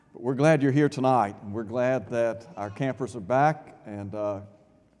We're glad you're here tonight. We're glad that our campers are back, and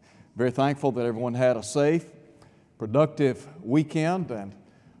very thankful that everyone had a safe, productive weekend, and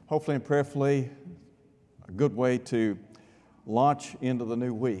hopefully and prayerfully a good way to launch into the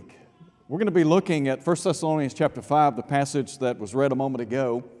new week. We're going to be looking at 1 Thessalonians chapter 5, the passage that was read a moment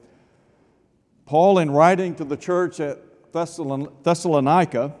ago. Paul, in writing to the church at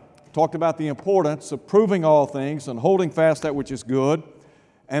Thessalonica, talked about the importance of proving all things and holding fast that which is good.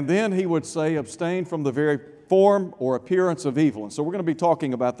 And then he would say, abstain from the very form or appearance of evil. And so we're going to be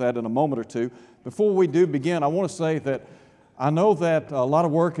talking about that in a moment or two. Before we do begin, I want to say that I know that a lot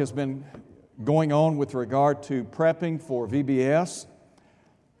of work has been going on with regard to prepping for VBS.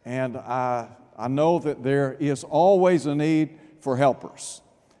 And I know that there is always a need for helpers.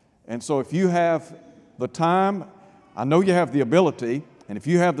 And so if you have the time, I know you have the ability, and if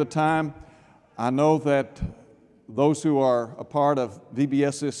you have the time, I know that those who are a part of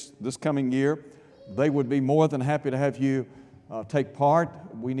VBS this coming year, they would be more than happy to have you take part.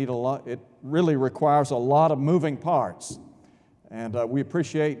 We need a lot. It really requires a lot of moving parts. And we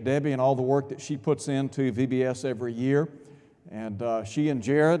appreciate Debbie and all the work that she puts into VBS every year. And she and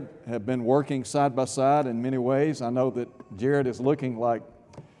Jared have been working side by side in many ways. I know that Jared is looking like,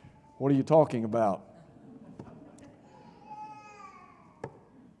 what are you talking about?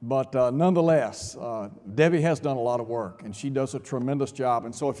 But nonetheless, Debbie has done a lot of work, and she does a tremendous job.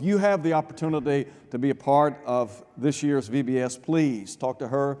 And so if you have the opportunity to be a part of this year's VBS, please talk to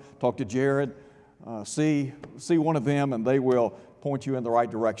her, talk to Jared, see one of them, and they will point you in the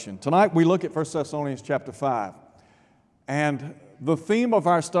right direction. Tonight we look at 1 Thessalonians chapter 5. And the theme of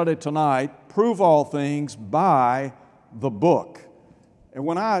our study tonight, prove all things by the book. And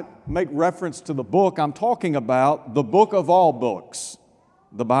when I make reference to the book, I'm talking about the book of all books,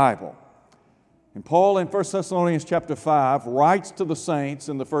 the Bible. And Paul in 1 Thessalonians chapter 5 writes to the saints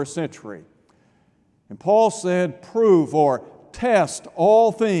in the first century. And Paul said, prove or test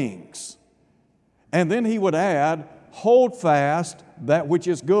all things. And then he would add, hold fast that which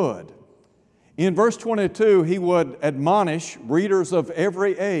is good. In verse 22, he would admonish readers of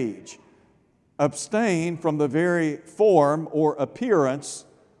every age, abstain from the very form or appearance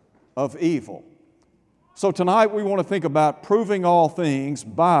of evil. So tonight we want to think about proving all things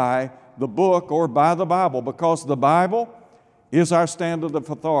by the book or by the Bible, because the Bible is our standard of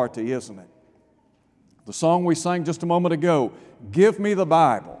authority, isn't it? The song we sang just a moment ago, Give Me the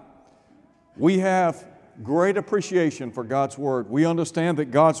Bible. We have great appreciation for God's Word. We understand that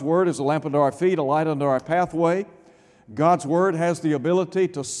God's Word is a lamp unto our feet, a light unto our pathway. God's Word has the ability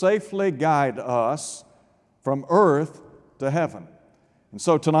to safely guide us from earth to heaven. And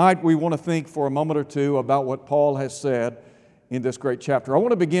so tonight we want to think for a moment or two about what Paul has said in this great chapter. I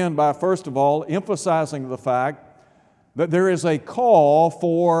want to begin by, first of all, emphasizing the fact that there is a call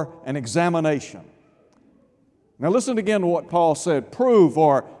for an examination. Now listen again to what Paul said, prove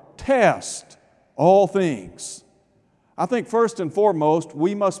or test all things. I think first and foremost,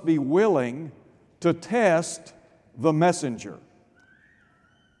 we must be willing to test the messenger.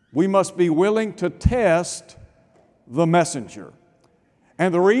 We must be willing to test the messenger.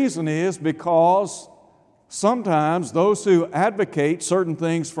 And the reason is because sometimes those who advocate certain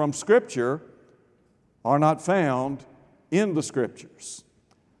things from Scripture are not found in the Scriptures.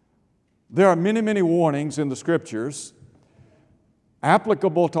 There are many, many warnings in the Scriptures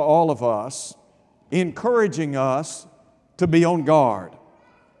applicable to all of us, encouraging us to be on guard.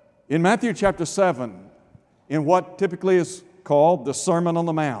 In Matthew chapter 7, in what typically is called the Sermon on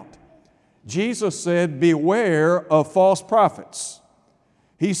the Mount, Jesus said, beware of false prophets.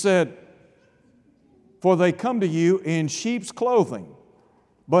 He said, for they come to you in sheep's clothing,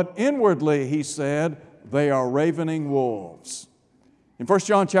 but inwardly, he said, they are ravening wolves. In 1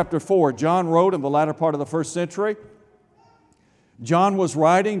 John chapter 4, John wrote in the latter part of the first century. John was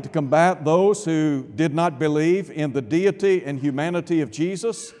writing to combat those who did not believe in the deity and humanity of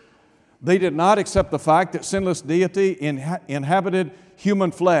Jesus. They did not accept the fact that sinless deity inhabited human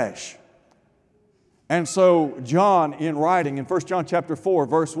flesh. And so John, in writing in 1 John chapter 4,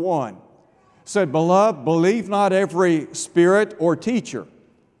 verse 1, said, beloved, believe not every spirit or teacher,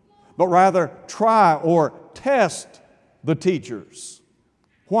 but rather try or test the teachers.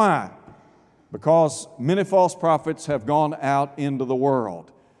 Why? Because many false prophets have gone out into the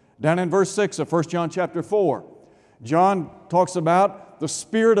world. Down in verse 6 of 1 John chapter 4, John talks about the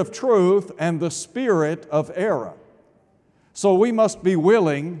spirit of truth and the spirit of error. So we must be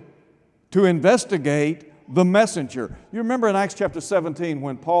willing to investigate the messenger. You remember in Acts chapter 17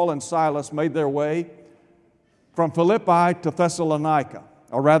 when Paul and Silas made their way from Philippi to Thessalonica,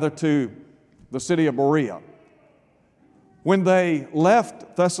 or rather to the city of Berea. When they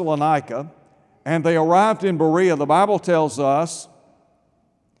left Thessalonica and they arrived in Berea, the Bible tells us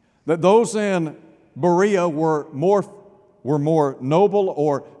that those in Berea were more noble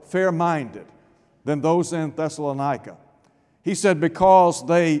or fair-minded than those in Thessalonica. He said, because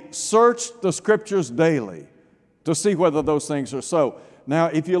they searched the Scriptures daily to see whether those things are so. Now,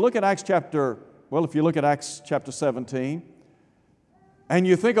 if you look at Acts chapter 17, and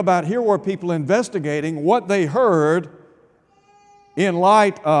you think about here were people investigating what they heard in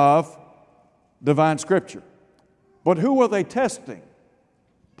light of divine Scripture. But who were they testing?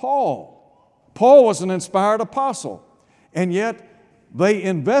 Paul. Paul was an inspired apostle, and yet they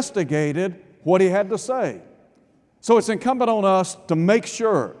investigated what he had to say. So it's incumbent on us to make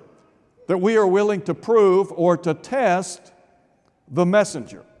sure that we are willing to prove or to test the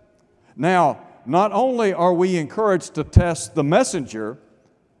messenger. Now, not only are we encouraged to test the messenger,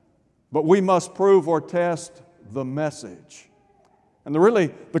 but we must prove or test the message. And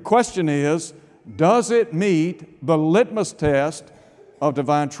the question is, does it meet the litmus test of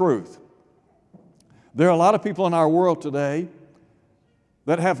divine truth? There are a lot of people in our world today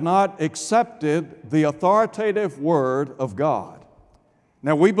that have not accepted the authoritative Word of God.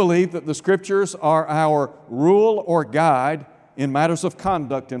 Now, we believe that the Scriptures are our rule or guide in matters of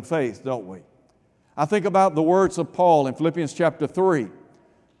conduct and faith, don't we? I think about the words of Paul in Philippians chapter 3.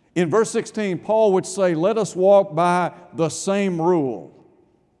 In verse 16, Paul would say, let us walk by the same rule.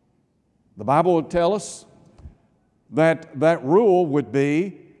 The Bible would tell us that that rule would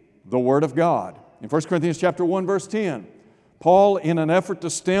be the Word of God. In 1 Corinthians chapter 1, verse 10, Paul, in an effort to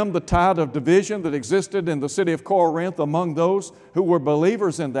stem the tide of division that existed in the city of Corinth among those who were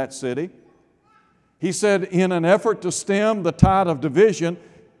believers in that city, he said, in an effort to stem the tide of division,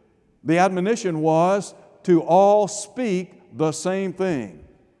 the admonition was to all speak the same thing.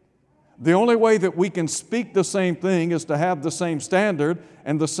 The only way that we can speak the same thing is to have the same standard,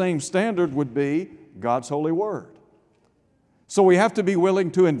 and the same standard would be God's holy word. So we have to be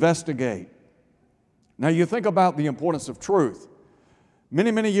willing to investigate. Now you think about the importance of truth. Many,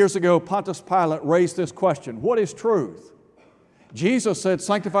 many years ago, Pontius Pilate raised this question, what is truth? Jesus said,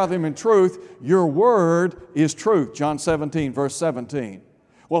 sanctify them in truth, your word is truth, John 17, verse 17.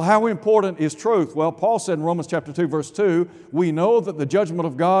 Well, how important is truth? Well, Paul said in Romans chapter 2, verse 2, we know that the judgment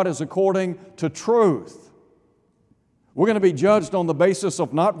of God is according to truth. We're going to be judged on the basis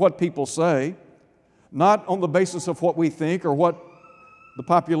of not what people say, not on the basis of what we think or what the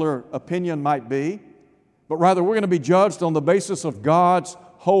popular opinion might be, but rather we're going to be judged on the basis of God's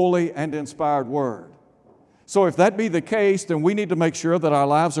holy and inspired Word. So if that be the case, then we need to make sure that our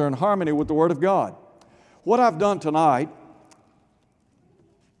lives are in harmony with the Word of God. What I've done tonight,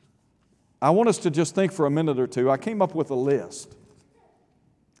 I want us to just think for a minute or two. I came up with a list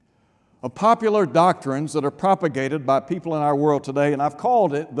of popular doctrines that are propagated by people in our world today, and I've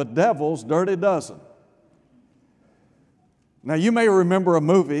called it the devil's dirty dozen. Now, you may remember a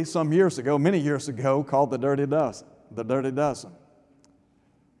movie some years ago, many years ago, called The Dirty Dozen. The Dirty Dozen.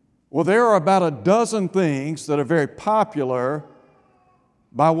 Well, there are about a dozen things that are very popular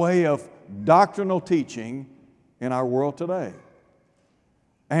by way of doctrinal teaching in our world today.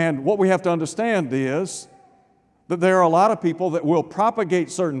 And what we have to understand is that there are a lot of people that will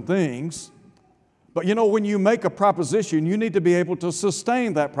propagate certain things, but you know, when you make a proposition, you need to be able to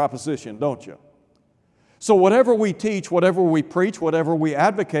sustain that proposition, don't you? So whatever we teach, whatever we preach, whatever we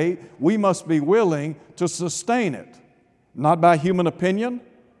advocate, we must be willing to sustain it. Not by human opinion,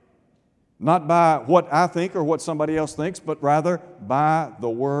 not by what I think or what somebody else thinks, but rather by the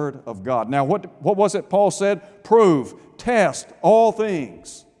Word of God. Now, what was it Paul said? Prove, test all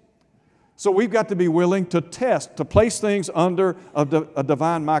things. So we've got to be willing to test, to place things under a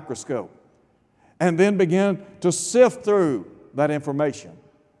divine microscope, and then begin to sift through that information,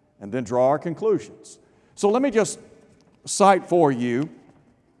 and then draw our conclusions. So let me just cite for you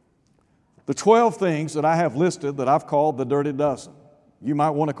the 12 things that I have listed that I've called the dirty dozen. You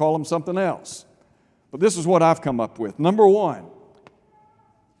might want to call them something else, but this is what I've come up with. Number one,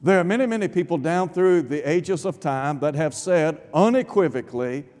 there are many, many people down through the ages of time that have said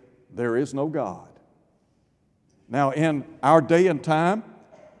unequivocally, there is no God. Now, in our day and time,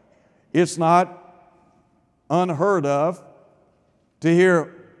 it's not unheard of to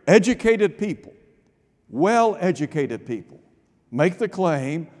hear educated people, well-educated people, make the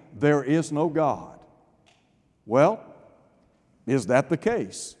claim there is no God. Well, is that the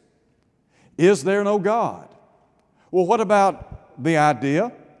case? Is there no God? Well, what about the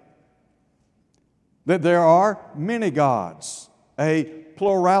idea that there are many gods, a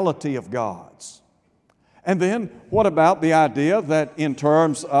plurality of gods? And then what about the idea that in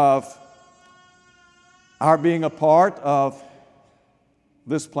terms of our being a part of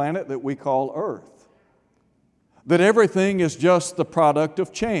this planet that we call Earth. That everything is just the product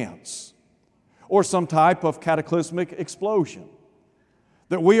of chance or some type of cataclysmic explosion.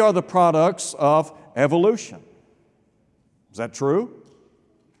 That we are the products of evolution. Is that true?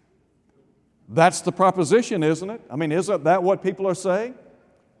 That's the proposition, isn't it? I mean, isn't that what people are saying?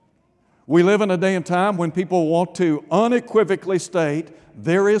 We live in a day and time when people want to unequivocally state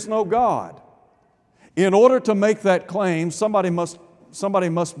there is no God. In order to make that claim, somebody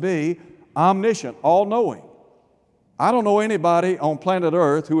must be omniscient, all-knowing. I don't know anybody on planet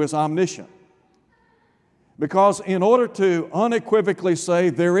Earth who is omniscient. Because in order to unequivocally say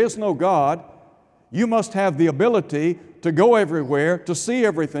there is no God, you must have the ability to go everywhere, to see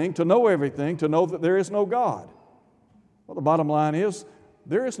everything, to know that there is no God. Well, the bottom line is,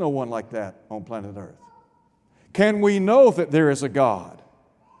 there is no one like that on planet Earth. Can we know that there is a God?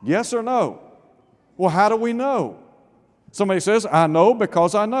 Yes or no? Well, how do we know? Somebody says, I know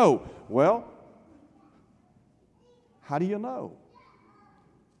because I know. Well, how do you know?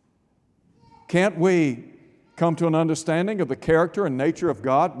 Can't we come to an understanding of the character and nature of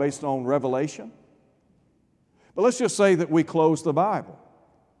God based on revelation? But let's just say that we close the Bible.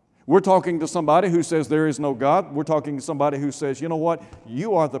 We're talking to somebody who says there is no God. We're talking to somebody who says, you know what?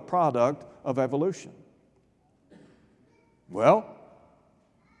 You are the product of evolution. Well,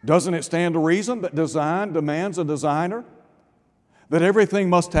 doesn't it stand to reason that design demands a designer? That everything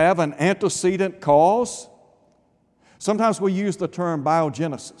must have an antecedent cause? Sometimes we use the term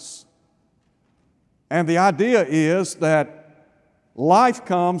biogenesis. And the idea is that life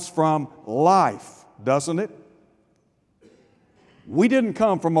comes from life, doesn't it? We didn't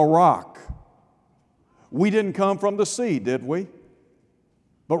come from a rock. We didn't come from the sea, did we?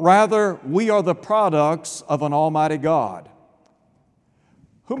 But rather, we are the products of an almighty God.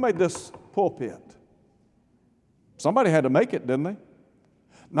 Who made this pulpit? Somebody had to make it, didn't they?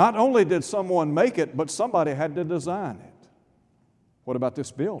 Not only did someone make it, but somebody had to design it. What about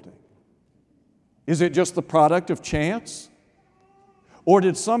this building? Is it just the product of chance? Or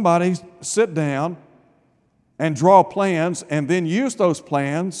did somebody sit down and draw plans and then use those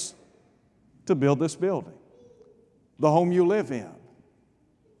plans to build this building, the home you live in?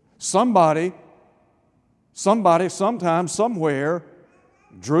 Somebody, sometime, somewhere,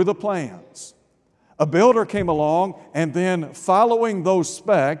 drew the plans. A builder came along and then, following those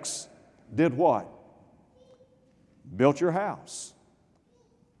specs, did what? Built your house.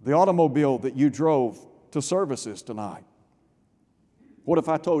 The automobile that you drove to services tonight. What if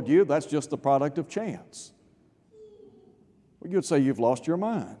I told you that's just the product of chance? Well, you'd say you've lost your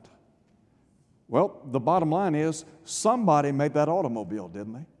mind. Well, the bottom line is somebody made that automobile,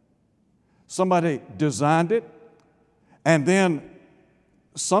 didn't they? Somebody designed it, and then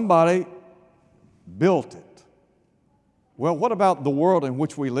somebody built it. Well, what about the world in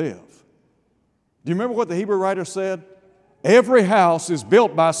which we live? Do you remember what the Hebrew writer said? Every house is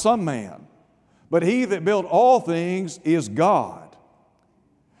built by some man, but he that built all things is God.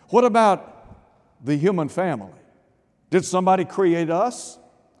 What about the human family? Did somebody create us?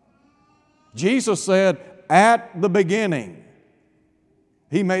 Jesus said, at the beginning,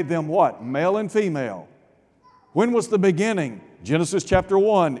 He made them what? Male and female. When was the beginning? Genesis chapter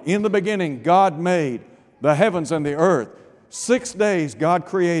 1. In the beginning, God made the heavens and the earth. 6 days God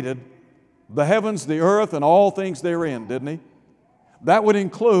created the heavens, the earth, and all things therein, didn't He? That would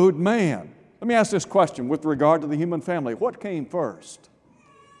include man. Let me ask this question with regard to the human family. What came first?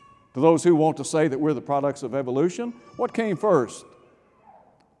 To those who want to say that we're the products of evolution, what came first?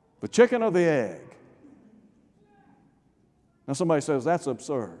 The chicken or the egg? Now somebody says, that's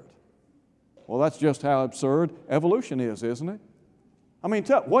absurd. Well, that's just how absurd evolution is, isn't it? I mean,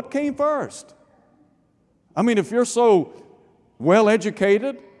 what came first? I mean, if you're so well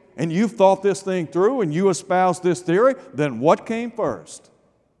educated and you've thought this thing through and you espouse this theory, then what came first?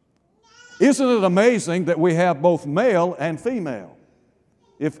 Isn't it amazing that we have both male and female,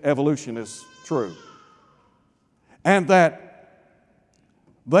 if evolution is true? And that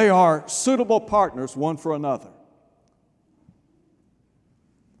they are suitable partners one for another.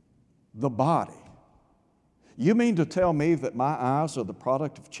 The body. You mean to tell me that my eyes are the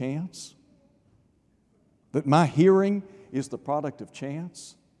product of chance? That my hearing is the product of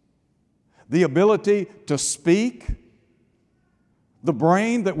chance? The ability to speak, the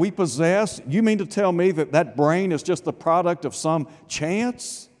brain that we possess, you mean to tell me that that brain is just the product of some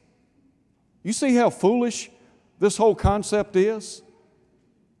chance? You see how foolish this whole concept is?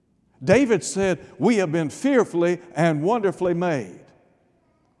 David said, we have been fearfully and wonderfully made.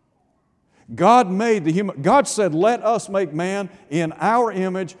 God said, let us make man in our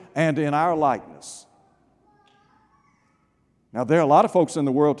image and in our likeness. Now, there are a lot of folks in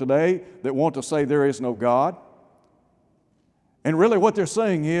the world today that want to say there is no God. And really what they're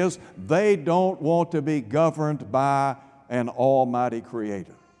saying is they don't want to be governed by an almighty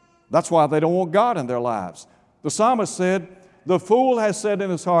creator. That's why they don't want God in their lives. The psalmist said, "The fool has said in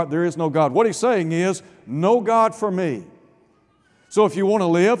his heart, there is no God." What he's saying is, no God for me. So if you want to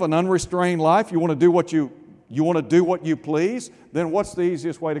live an unrestrained life, you want to do what you please, then what's the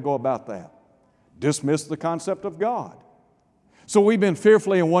easiest way to go about that? Dismiss the concept of God. So we've been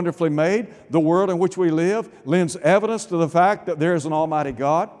fearfully and wonderfully made. The world in which we live lends evidence to the fact that there is an almighty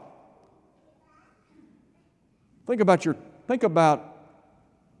God. Think about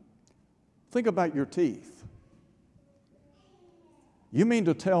your teeth. You mean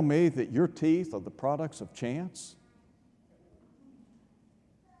to tell me that your teeth are the products of chance?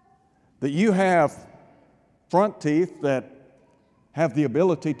 That you have front teeth that have the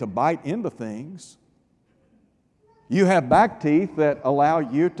ability to bite into things? You have back teeth that allow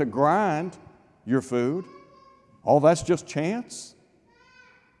you to grind your food? All that's just chance?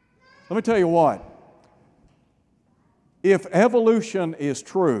 Let me tell you what. If evolution is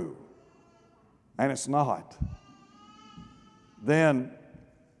true, and it's not, then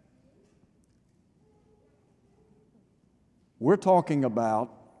we're talking about,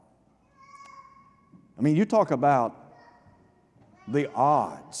 you talk about the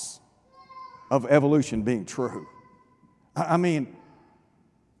odds of evolution being true.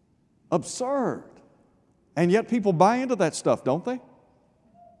 Absurd. And yet people buy into that stuff, don't they?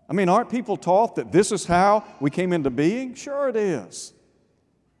 Aren't people taught that this is how we came into being? Sure it is.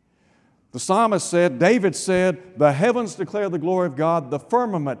 The psalmist said, David said, "The heavens declare the glory of God, the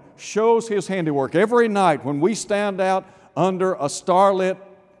firmament shows His handiwork." Every night when we stand out under a starlit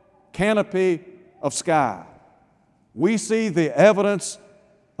canopy of sky, we see the evidence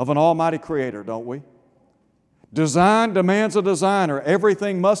of an almighty creator, don't we? Design demands a designer.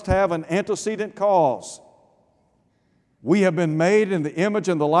 Everything must have an antecedent cause. We have been made in the image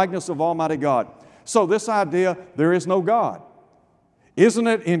and the likeness of Almighty God. So this idea, there is no God. Isn't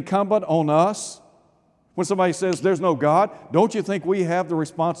it incumbent on us? When somebody says there's no God, don't you think we have the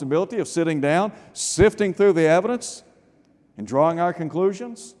responsibility of sitting down, sifting through the evidence, and drawing our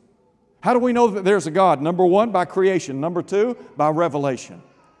conclusions? How do we know that there's a God? Number one, by creation. Number two, by revelation.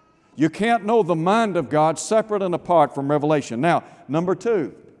 You can't know the mind of God separate and apart from revelation. Now, number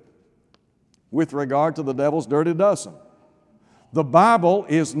two, with regard to the devil's dirty dozen, the Bible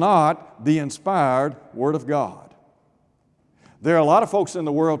is not the inspired Word of God. There are a lot of folks in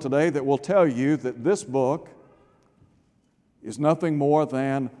the world today that will tell you that this book is nothing more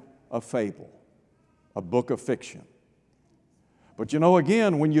than a fable, a book of fiction. But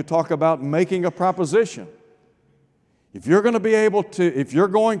again, when you talk about making a proposition, if you're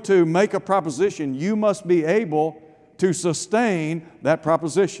going to make a proposition, you must be able to sustain that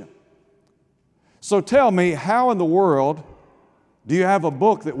proposition. So tell me, how in the world do you have a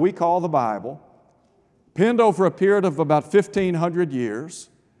book that we call the Bible, penned over a period of about 1,500 years,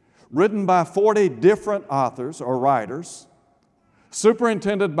 written by 40 different authors or writers,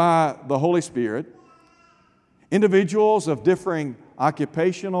 superintended by the Holy Spirit, individuals of differing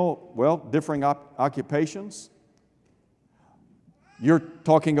occupations? You're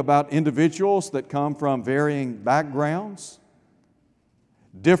talking about individuals that come from varying backgrounds,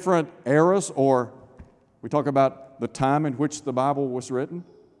 different eras, or we talk about the time in which the Bible was written,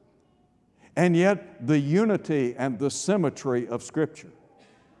 and yet the unity and the symmetry of Scripture.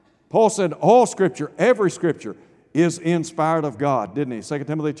 Paul said all Scripture, every Scripture, is inspired of God, didn't he? 2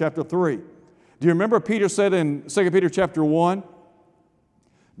 Timothy chapter 3. Do you remember Peter said in 2 Peter chapter 1,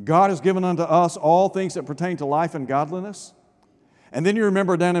 God has given unto us all things that pertain to life and godliness? And then you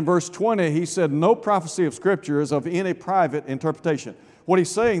remember down in verse 20, he said, no prophecy of Scripture is of any private interpretation. What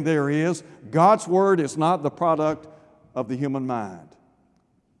he's saying there is, God's Word is not the product of the human mind.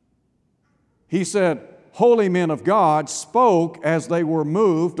 He said, holy men of God spoke as they were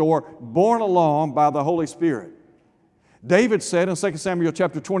moved or borne along by the Holy Spirit. David said in 2 Samuel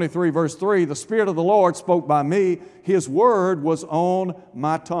chapter 23, verse 3, the Spirit of the Lord spoke by me, His Word was on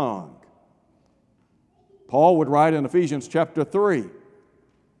my tongue. Paul would write in Ephesians chapter 3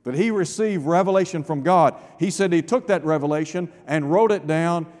 that he received revelation from God. He said he took that revelation and wrote it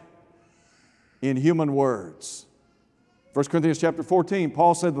down in human words. 1 Corinthians chapter 14,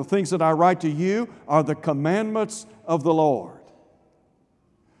 Paul said, the things that I write to you are the commandments of the Lord.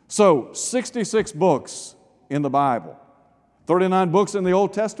 So, 66 books in the Bible, 39 books in the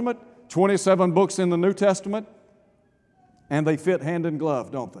Old Testament, 27 books in the New Testament, and they fit hand in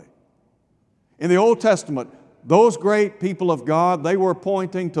glove, don't they? In the Old Testament, those great people of God, they were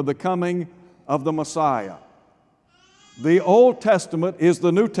pointing to the coming of the Messiah. The Old Testament is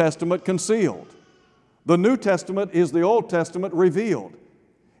the New Testament concealed. The New Testament is the Old Testament revealed.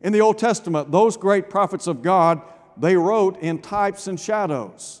 In the Old Testament, those great prophets of God, they wrote in types and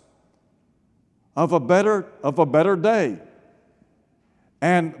shadows of a better day.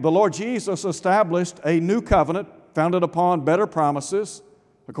 And the Lord Jesus established a new covenant founded upon better promises,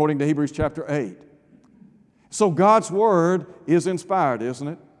 according to Hebrews chapter 8. So God's Word is inspired, isn't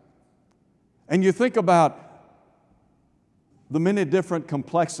it? And you think about the many different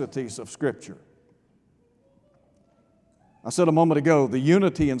complexities of Scripture. I said a moment ago, the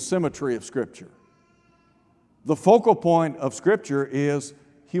unity and symmetry of Scripture. The focal point of Scripture is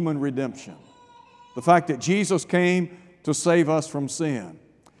human redemption. The fact that Jesus came to save us from sin.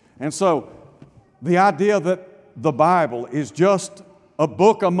 And so, the idea that the Bible is just a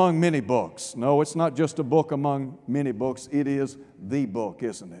book among many books. No, it's not just a book among many books. It is the book,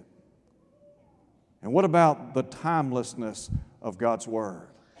 isn't it? And what about the timelessness of God's Word?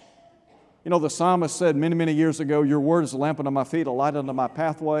 You know, the psalmist said many, many years ago, "Your word is a lamp unto my feet, a light unto my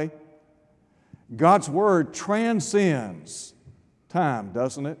pathway." God's Word transcends time,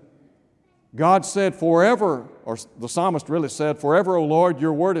 doesn't it? God said, "Forever," or the psalmist really said, "Forever, O Lord,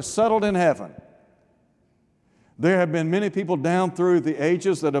 your word is settled in heaven." There have been many people down through the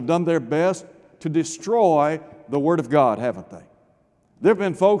ages that have done their best to destroy the Word of God, haven't they? There have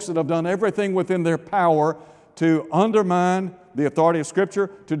been folks that have done everything within their power to undermine the authority of Scripture,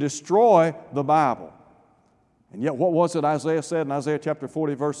 to destroy the Bible. And yet, what was it Isaiah said in Isaiah chapter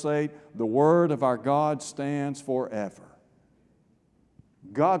 40, verse 8? The Word of our God stands forever.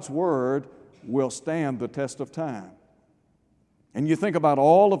 God's Word will stand the test of time. And you think about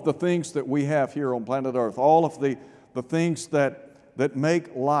all of the things that we have here on planet Earth, all of the things that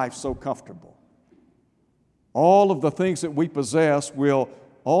make life so comfortable. All of the things that we possess will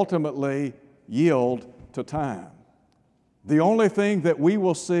ultimately yield to time. The only thing that we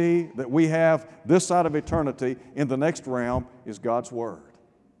will see that we have this side of eternity in the next realm is God's Word.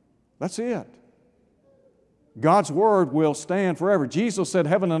 That's it. God's Word will stand forever. Jesus said,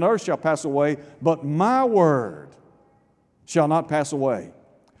 "Heaven and earth shall pass away, but my Word shall not pass away."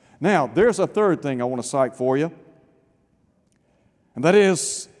 Now, there's a third thing I want to cite for you, and that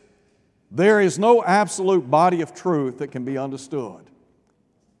is, there is no absolute body of truth that can be understood.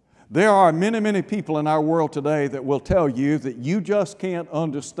 There are many, many people in our world today that will tell you that you just can't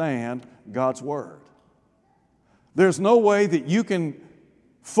understand God's Word. There's no way that you can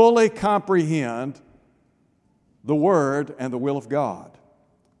fully comprehend the Word and the will of God.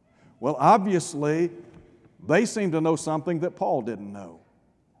 Well, obviously, they seem to know something that Paul didn't know.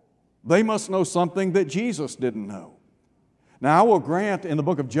 They must know something that Jesus didn't know. Now, I will grant in the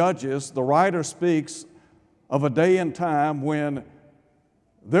book of Judges, the writer speaks of a day and time when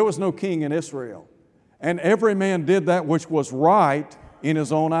there was no king in Israel, and every man did that which was right in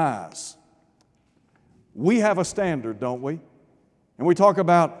his own eyes. We have a standard, don't we? And we talk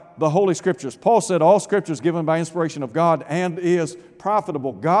about the Holy Scriptures. Paul said all Scripture is given by inspiration of God and is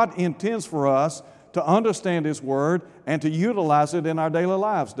profitable. God intends for us to understand His Word and to utilize it in our daily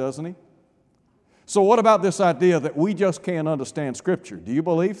lives, doesn't He? So what about this idea that we just can't understand Scripture? Do you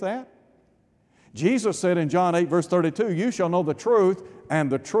believe that? Jesus said in John 8, verse 32, "You shall know the truth, and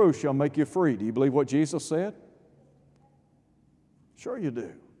the truth shall make you free." Do you believe what Jesus said? Sure you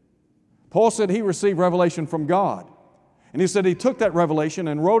do. Paul said he received revelation from God. And he said he took that revelation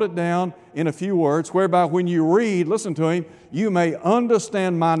and wrote it down in a few words, whereby when you read, listen to him, you may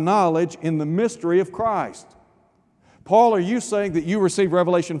understand my knowledge in the mystery of Christ. Paul, are you saying that you received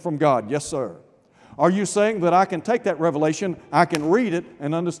revelation from God? Yes, sir. Are you saying that I can take that revelation, I can read it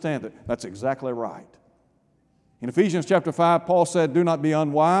and understand it? That's exactly right. In Ephesians chapter 5, Paul said, "Do not be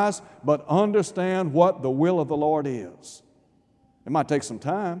unwise, but understand what the will of the Lord is." It might take some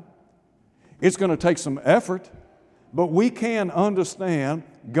time. It's going to take some effort, but we can understand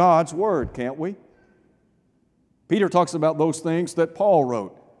God's Word, can't we? Peter talks about those things that Paul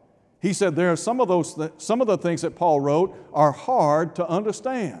wrote. He said there are some of the things that Paul wrote are hard to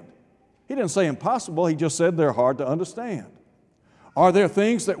understand. He didn't say impossible, he just said they're hard to understand. Are there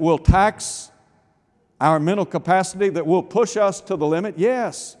things that will tax our mental capacity, that will push us to the limit?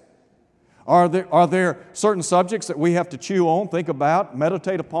 Yes. Are there certain subjects that we have to chew on, think about,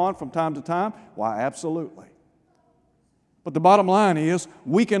 meditate upon from time to time? Why, absolutely. But the bottom line is,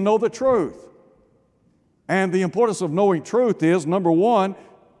 we can know the truth. And the importance of knowing truth is, number one,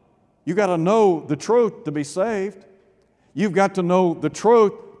 you've got to know the truth to be saved. You've got to know the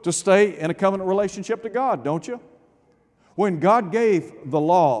truth to stay in a covenant relationship to God, don't you? When God gave the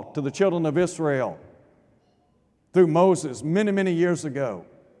law to the children of Israel through Moses many, many years ago,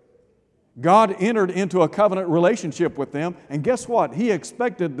 God entered into a covenant relationship with them, and guess what? He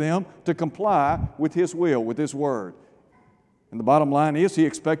expected them to comply with His will, with His Word. And the bottom line is, He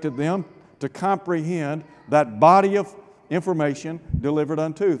expected them to comprehend that body of information delivered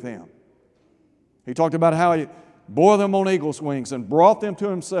unto them. He talked about how He bore them on eagle's wings and brought them to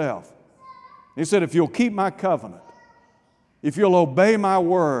Himself. He said, if you'll keep my covenant, if you'll obey my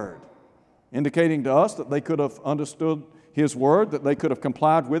word, indicating to us that they could have understood His word, that they could have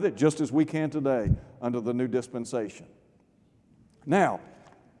complied with it just as we can today under the new dispensation. Now,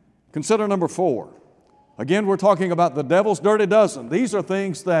 consider number 4. Again, we're talking about the devil's dirty dozen. These are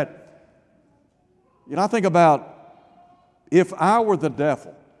things that, I think about, if I were the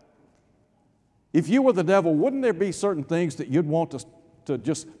devil, if you were the devil, wouldn't there be certain things that you'd want to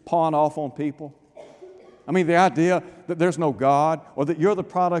just pawn off on people? I mean, the idea that there's no God, or that you're the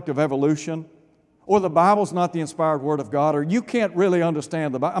product of evolution, or the Bible's not the inspired Word of God, or you can't really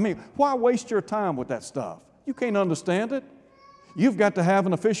understand the Bible. I mean, why waste your time with that stuff? You can't understand it. You've got to have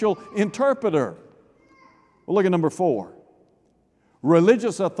an official interpreter. Well, look at number 4.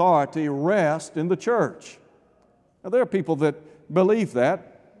 Religious authority rests in the church. Now, there are people that believe that.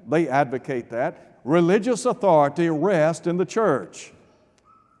 They advocate that. Religious authority rests in the church.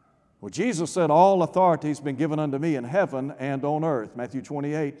 Well, Jesus said, all authority has been given unto me in heaven and on earth, Matthew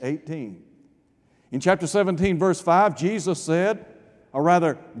 28:18. In chapter 17, verse 5, Jesus said, or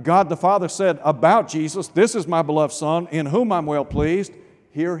rather, God the Father said about Jesus, this is my beloved Son, in whom I'm well pleased,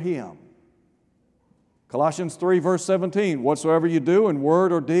 hear Him. Colossians 3, verse 17, whatsoever you do in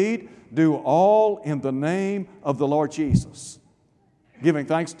word or deed, do all in the name of the Lord Jesus, giving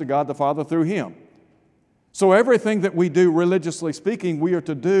thanks to God the Father through Him. So everything that we do, religiously speaking, we are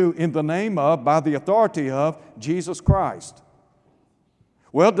to do in the name of, by the authority of, Jesus Christ.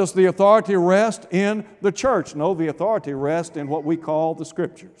 Well, does the authority rest in the church? No, the authority rests in what we call the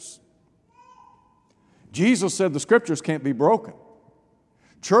Scriptures. Jesus said the Scriptures can't be broken.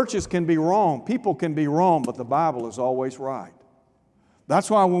 Churches can be wrong, people can be wrong, but the Bible is always right. That's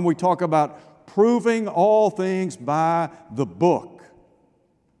why when we talk about proving all things by the book,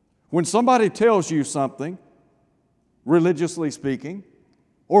 when somebody tells you something, religiously speaking,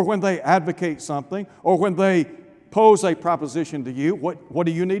 or when they advocate something, or when they pose a proposition to you, what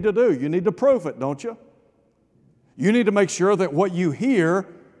do you need to do? You need to prove it, don't you? You need to make sure that what you hear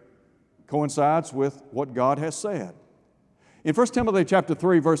coincides with what God has said. In 1 Timothy chapter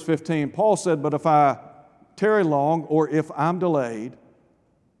 3, verse 15, Paul said, but if I tarry long, or if I'm delayed,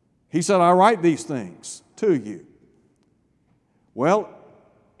 he said, I write these things to you. Well,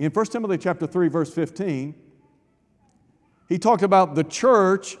 in 1 Timothy chapter 3, verse 15, he talked about the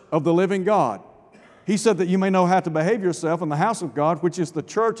church of the living God. He said that you may know how to behave yourself in the house of God, which is the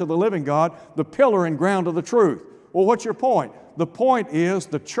church of the living God, the pillar and ground of the truth. Well, what's your point? The point is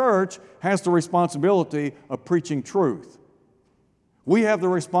the church has the responsibility of preaching truth. We have the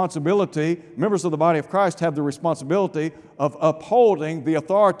responsibility, members of the body of Christ have the responsibility of upholding the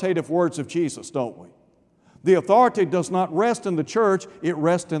authoritative words of Jesus, don't we? The authority does not rest in the church, it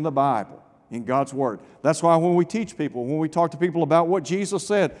rests in the Bible, in God's Word. That's why when we teach people, when we talk to people about what Jesus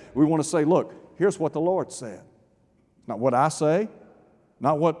said, we want to say, look, here's what the Lord said. Not what I say,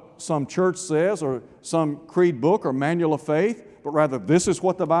 not what some church says or some creed book or manual of faith, but rather this is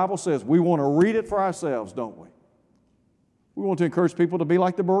what the Bible says. We want to read it for ourselves, don't we? We want to encourage people to be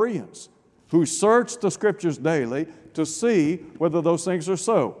like the Bereans, who search the Scriptures daily to see whether those things are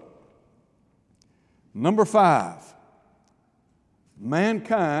so. Number 5,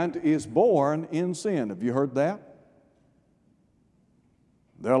 mankind is born in sin. Have you heard that?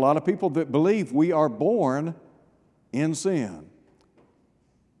 There are a lot of people that believe we are born in sin.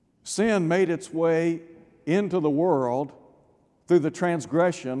 Sin made its way into the world through the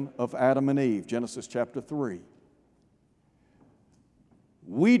transgression of Adam and Eve, Genesis chapter 3.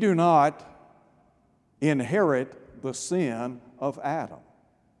 We do not inherit the sin of Adam.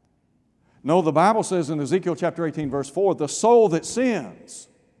 No, the Bible says in Ezekiel chapter 18, verse 4, the soul that sins,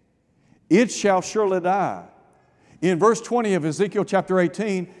 it shall surely die. In verse 20 of Ezekiel chapter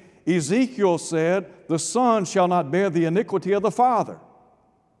 18, Ezekiel said, the son shall not bear the iniquity of the father,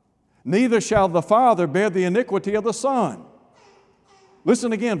 neither shall the father bear the iniquity of the son.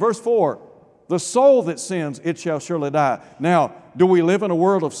 Listen again, verse 4, the soul that sins, it shall surely die. Now, do we live in a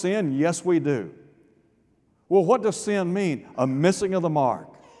world of sin? Yes, we do. Well, what does sin mean? A missing of the mark.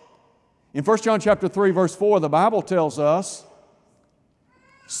 In 1 John chapter 3, verse 4, the Bible tells us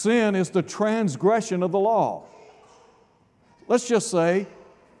sin is the transgression of the law. Let's just say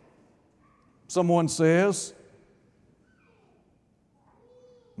someone says,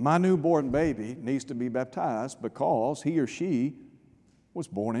 my newborn baby needs to be baptized because he or she was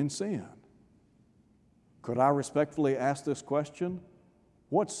born in sin. Could I respectfully ask this question?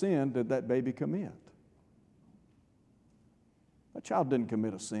 What sin did that baby commit? That child didn't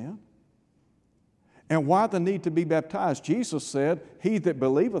commit a sin. And why the need to be baptized? Jesus said, he that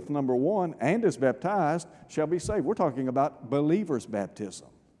believeth, number one, and is baptized shall be saved. We're talking about believer's baptism,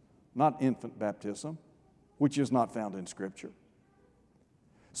 not infant baptism, which is not found in Scripture.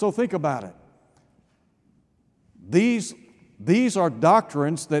 So think about it. These are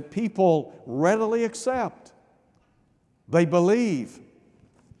doctrines that people readily accept. They believe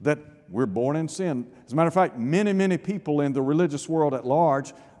that we're born in sin. As a matter of fact, many people in the religious world at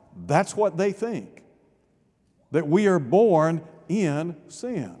large, that's what they think, that we are born in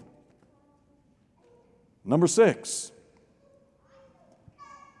sin. Number 6,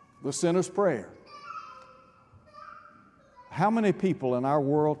 the sinner's prayer. How many people in our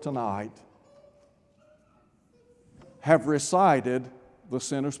world tonight have recited the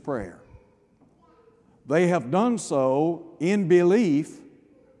sinner's prayer? They have done so in belief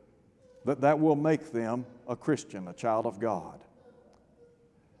that will make them a Christian, a child of God.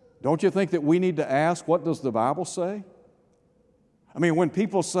 Don't you think that we need to ask, what does the Bible say? I mean, when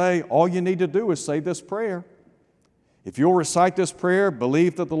people say, all you need to do is say this prayer. If you'll recite this prayer,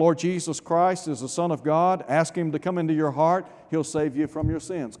 believe that the Lord Jesus Christ is the Son of God, ask Him to come into your heart, He'll save you from your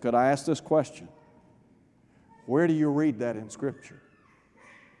sins. Could I ask this question? Where do you read that in Scripture?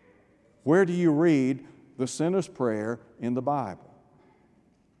 Where do you read the sinner's prayer in the Bible?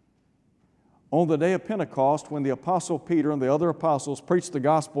 On the day of Pentecost, when the Apostle Peter and the other apostles preached the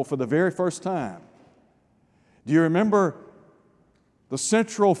gospel for the very first time, do you remember the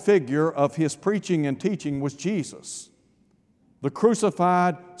central figure of his preaching and teaching was Jesus, the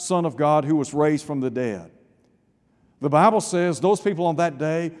crucified Son of God who was raised from the dead? The Bible says those people on that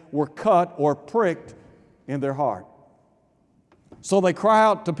day were cut or pricked in their heart. So they cry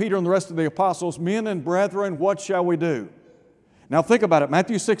out to Peter and the rest of the apostles, men and brethren, what shall we do? Now think about it.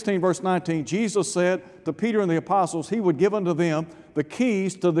 Matthew 16, verse 19, Jesus said to Peter and the apostles, He would give unto them the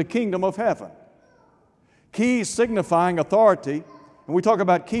keys to the kingdom of heaven. Keys signifying authority, and we talk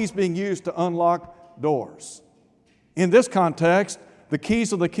about keys being used to unlock doors. In this context, the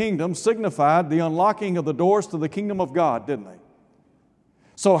keys of the kingdom signified the unlocking of the doors to the kingdom of God, didn't they?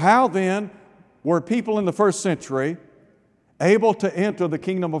 So how then were people in the first century able to enter the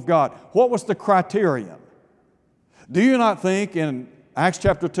kingdom of God? What was the criterion? Do you not think in Acts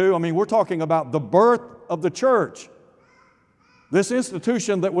chapter 2, we're talking about the birth of the church, this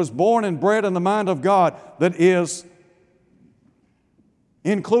institution that was born and bred in the mind of God, that is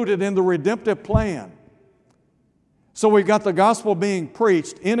included in the redemptive plan. So we've got the gospel being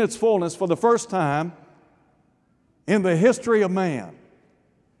preached in its fullness for the first time in the history of man.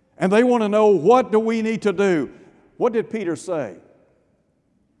 And they want to know, what do we need to do? What did Peter say?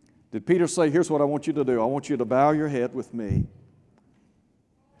 Did Peter say, here's what I want you to do. I want you to bow your head with me. And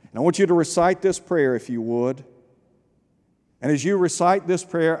I want you to recite this prayer if you would. And as you recite this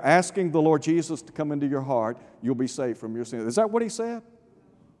prayer, asking the Lord Jesus to come into your heart, you'll be saved from your sins. Is that what he said?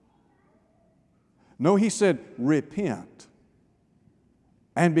 No, he said, repent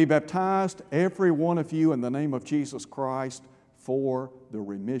and be baptized, every one of you, in the name of Jesus Christ for the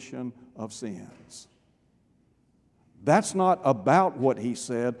remission of sins. That's not about what he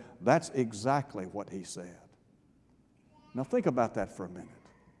said. That's exactly what he said. Now think about that for a minute.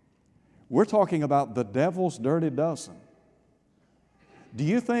 We're talking about the devil's dirty dozen. Do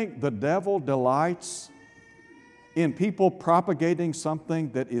you think the devil delights in people propagating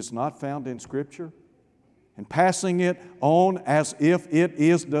something that is not found in Scripture and passing it on as if it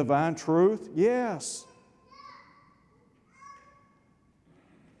is divine truth? Yes.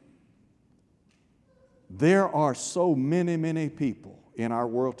 There are so many people in our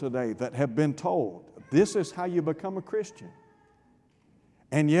world today that have been told, this is how you become a Christian.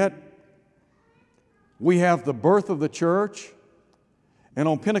 And yet, we have the birth of the church, and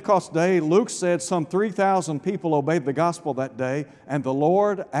on Pentecost Day, Luke said some 3,000 people obeyed the gospel that day, and the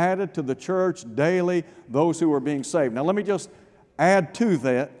Lord added to the church daily those who were being saved. Now let me just add to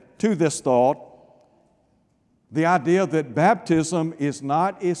this thought, the idea that baptism is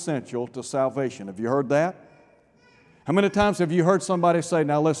not essential to salvation. Have you heard that? How many times have you heard somebody say,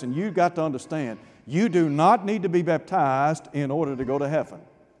 now listen, you've got to understand, you do not need to be baptized in order to go to heaven.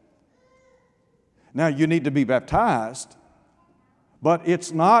 Now you need to be baptized, but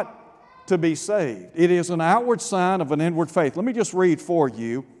it's not to be saved. It is an outward sign of an inward faith. Let me just read for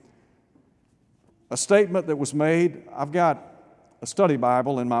you a statement that was made. I've got a study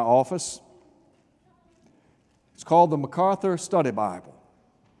Bible in my office. It's called the MacArthur Study Bible.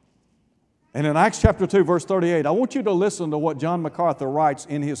 And in Acts chapter 2, verse 38, I want you to listen to what John MacArthur writes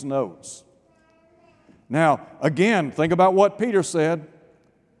in his notes. Now, again, think about what Peter said.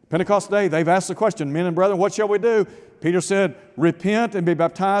 Pentecost Day, they've asked the question, men and brethren, what shall we do? Peter said, repent and be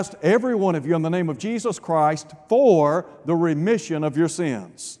baptized, every one of you, in the name of Jesus Christ, for the remission of your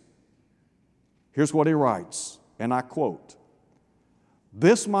sins. Here's what he writes, and I quote,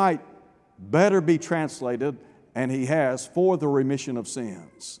 this might better be translated, and he has, for the remission of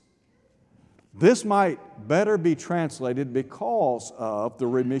sins. This might better be translated because of the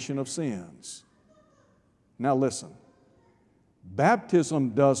remission of sins. Now listen,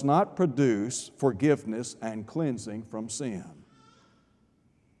 baptism does not produce forgiveness and cleansing from sin.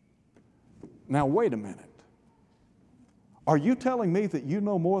 Now wait a minute. Are you telling me that you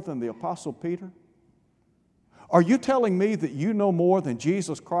know more than the Apostle Peter? Are you telling me that you know more than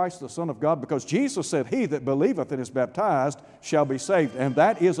Jesus Christ, the Son of God? Because Jesus said, he that believeth and is baptized shall be saved. And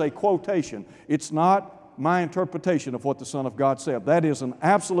that is a quotation. It's not my interpretation of what the Son of God said. That is an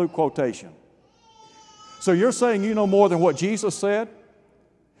absolute quotation. So you're saying you know more than what Jesus said?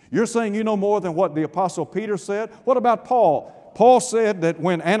 You're saying you know more than what the Apostle Peter said? What about Paul? Paul said that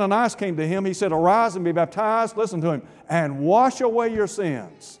when Ananias came to him, he said, arise and be baptized, listen to him, and wash away your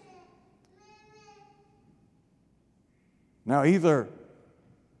sins. Now either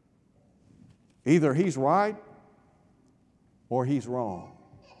he's right or he's wrong.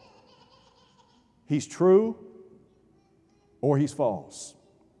 He's true or he's false.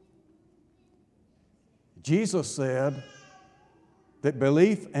 Jesus said that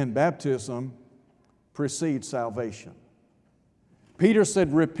belief and baptism precede salvation. Peter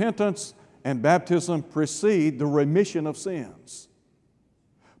said repentance and baptism precede the remission of sins.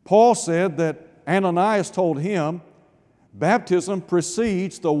 Paul said that Ananias told him baptism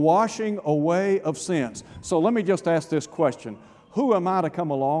precedes the washing away of sins. So let me just ask this question. Who am I to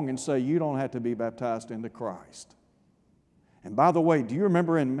come along and say you don't have to be baptized into Christ? And by the way, do you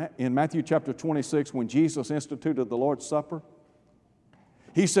remember in Matthew chapter 26 when Jesus instituted the Lord's Supper?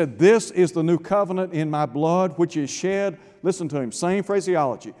 He said, this is the new covenant in my blood which is shed, listen to him, same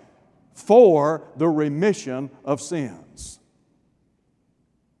phraseology, for the remission of sins.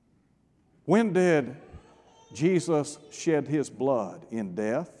 When did Jesus shed His blood? In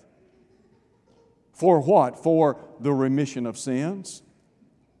death? For what? For the remission of sins.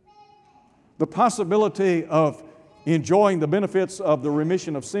 The possibility of enjoying the benefits of the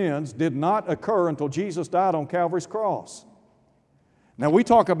remission of sins did not occur until Jesus died on Calvary's cross. Now we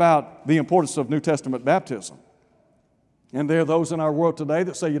talk about the importance of New Testament baptism. And there are those in our world today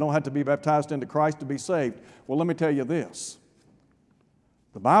that say you don't have to be baptized into Christ to be saved. Well, let me tell you this.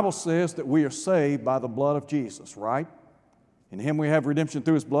 The Bible says that we are saved by the blood of Jesus, right? In Him we have redemption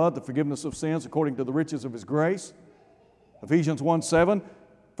through His blood, the forgiveness of sins according to the riches of His grace. Ephesians 1:7.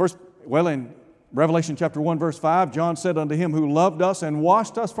 In Revelation chapter 1 verse 5, John said unto Him who loved us and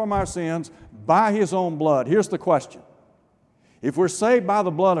washed us from our sins by His own blood. Here's the question. If we're saved by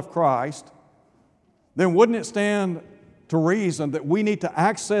the blood of Christ, then wouldn't it stand to reason that we need to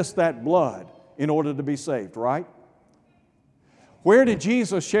access that blood in order to be saved, right? Where did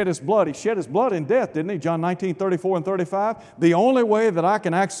Jesus shed His blood? He shed His blood in death, didn't He? John 19:34 and 35. The only way that I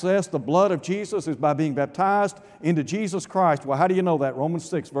can access the blood of Jesus is by being baptized into Jesus Christ. Well, how do you know that? Romans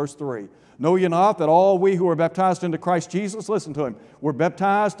 6 verse 3. Know ye not that all we who are baptized into Christ Jesus, listen to Him, were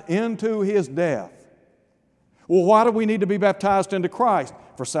baptized into His death? Well, why do we need to be baptized into Christ?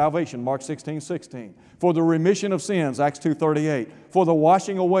 For salvation, Mark 16:16. For the remission of sins, Acts 2:38. For the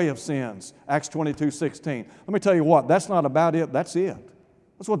washing away of sins, Acts 22:16. Let me tell you what, that's not about it, that's it.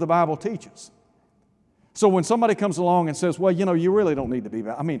 That's what the Bible teaches. So when somebody comes along and says, well, you know, you really don't need to be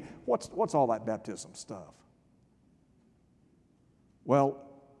baptized. I mean, what's all that baptism stuff? Well,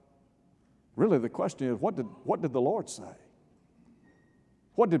 really the question is, what did the Lord say?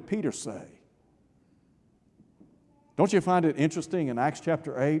 What did Peter say? Don't you find it interesting in Acts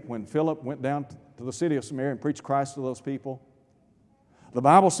chapter 8 when Philip went down to the city of Samaria and preached Christ to those people? The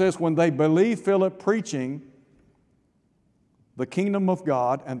Bible says when they believed Philip preaching the kingdom of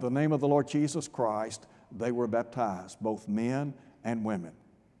God and the name of the Lord Jesus Christ, they were baptized, both men and women.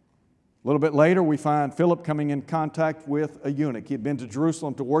 A little bit later, we find Philip coming in contact with a eunuch. He had been to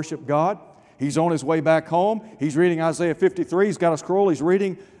Jerusalem to worship God. He's on his way back home. He's reading Isaiah 53. He's got a scroll. He's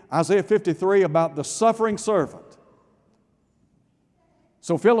reading Isaiah 53 about the suffering servant.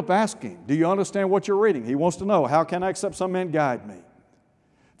 So Philip asked him, do you understand what you're reading? He wants to know, how can I except some man guide me?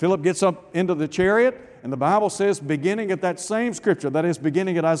 Philip gets up into the chariot, and the Bible says, beginning at that same scripture, that is,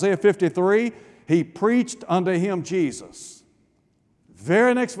 beginning at Isaiah 53, he preached unto him Jesus.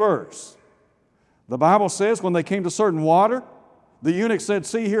 Very next verse, the Bible says, when they came to certain water, the eunuch said,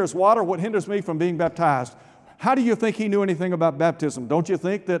 see, here is water, what hinders me from being baptized? How do you think he knew anything about baptism? Don't you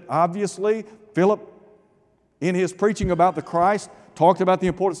think that obviously Philip in his preaching about the Christ, talked about the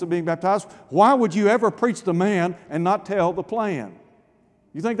importance of being baptized. Why would you ever preach the man and not tell the plan?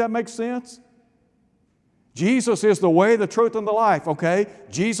 You think that makes sense? Jesus is the way, the truth, and the life, okay?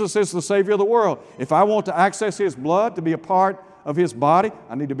 Jesus is the Savior of the world. If I want to access His blood, to be a part of His body,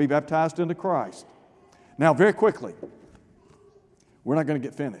 I need to be baptized into Christ. Now, very quickly, we're not going to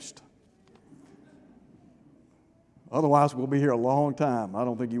get finished. Otherwise, we'll be here a long time. I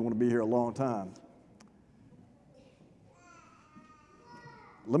don't think you want to be here a long time.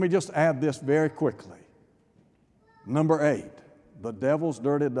 Let me just add this very quickly. Number 8, the devil's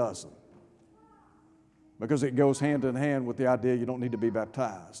dirty dozen. Because it goes hand in hand with the idea you don't need to be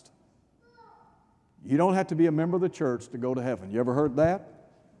baptized. You don't have to be a member of the church to go to heaven. You ever heard that?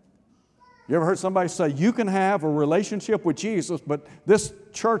 You ever heard somebody say, you can have a relationship with Jesus, but this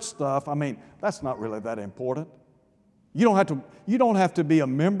church stuff, that's not really that important. You don't have to be a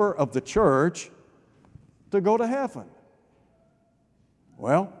member of the church to go to heaven.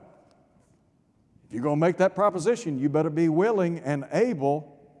 Well, if you're going to make that proposition, you better be willing and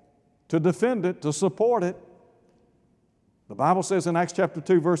able to defend it, to support it. The Bible says in Acts chapter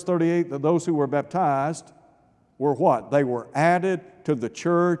 2, verse 38, that those who were baptized were what? They were added to the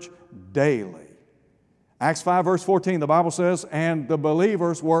church daily. Acts 5, verse 14, the Bible says, and the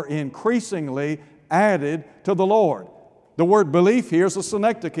believers were increasingly added to the Lord. The word belief here is a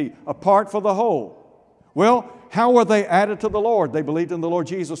synecdoche, a part for the whole. Well, how were they added to the Lord? They believed in the Lord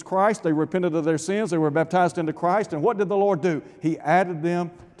Jesus Christ. They repented of their sins. They were baptized into Christ. And what did the Lord do? He added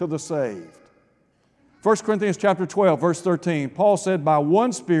them to the saved. 1 Corinthians chapter 12, verse 13, Paul said, by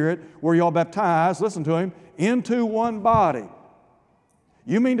one Spirit were you all baptized, listen to him, into one body.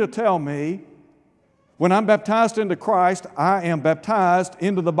 You mean to tell me, when I'm baptized into Christ, I am baptized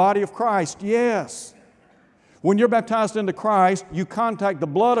into the body of Christ? Yes. When you're baptized into Christ, you contact the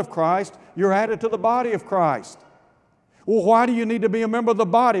blood of Christ, you're added to the body of Christ. Well, why do you need to be a member of the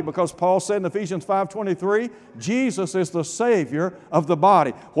body? Because Paul said in Ephesians 5:23, Jesus is the Savior of the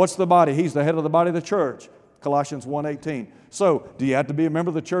body. What's the body? He's the head of the body of the church. Colossians 1:18. So, do you have to be a member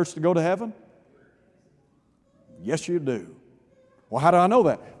of the church to go to heaven? Yes, you do. Well, how do I know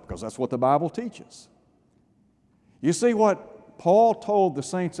that? Because that's what the Bible teaches. You see, what Paul told the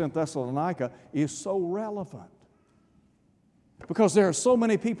saints in Thessalonica is so relevant. Because there are so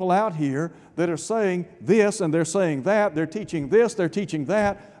many people out here that are saying this and they're saying that, they're teaching this, they're teaching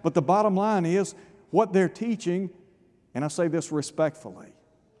that, but the bottom line is what they're teaching, and I say this respectfully,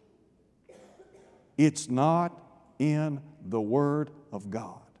 it's not in the Word of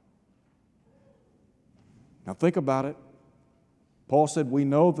God. Now think about it. Paul said, we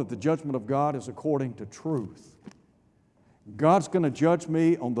know that the judgment of God is according to truth. God's going to judge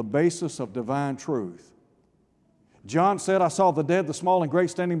me on the basis of divine truth. John said, I saw the dead, the small and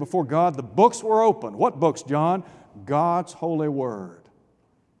great, standing before God. The books were open. What books, John? God's holy word.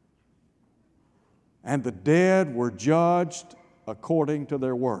 And the dead were judged according to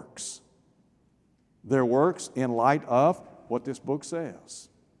their works. Their works in light of what this book says.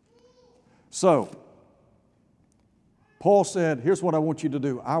 So, Paul said, here's what I want you to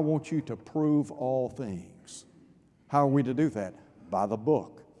do. I want you to prove all things. How are we to do that? By the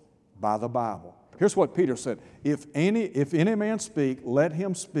book, by the Bible. Here's what Peter said, if any man speak, let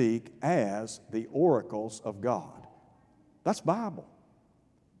him speak as the oracles of God. That's Bible.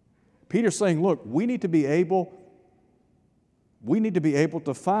 Peter's saying, look, we need to be able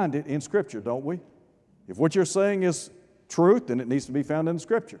to find it in Scripture, don't we? If what you're saying is truth, then it needs to be found in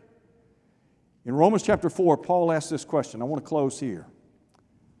Scripture. In Romans chapter 4, Paul asked this question. I want to close here.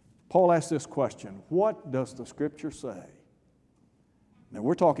 Paul asked this question, what does the Scripture say? Now,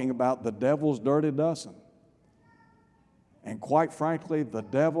 we're talking about the devil's dirty dozen. And quite frankly, the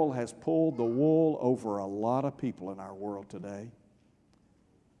devil has pulled the wool over a lot of people in our world today.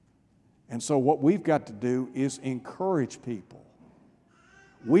 And so what we've got to do is encourage people.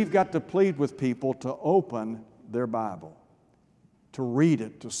 We've got to plead with people to open their Bible, to read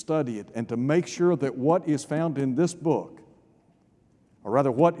it, to study it, and to make sure that what is found in this book, or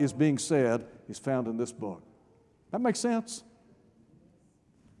rather what is being said, is found in this book. That makes sense?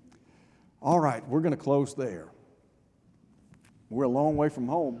 All right, we're going to close there. We're a long way from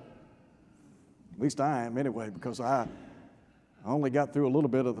home. At least I am anyway, because I only got through a little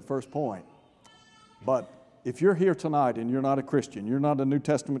bit of the first point. But if you're here tonight and you're not a Christian, you're not a New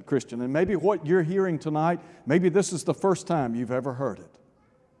Testament Christian, and maybe what you're hearing tonight, maybe this is the first time you've ever heard it.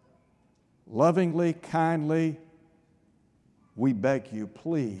 Lovingly, kindly, we beg you,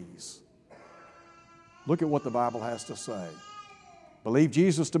 please, look at what the Bible has to say. Believe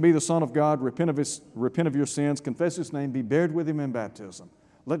Jesus to be the Son of God, repent of your sins, confess His name, be buried with Him in baptism.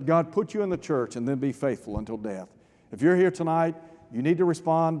 Let God put you in the church and then be faithful until death. If you're here tonight, you need to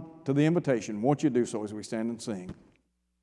respond to the invitation. Won't you do so as we stand and sing?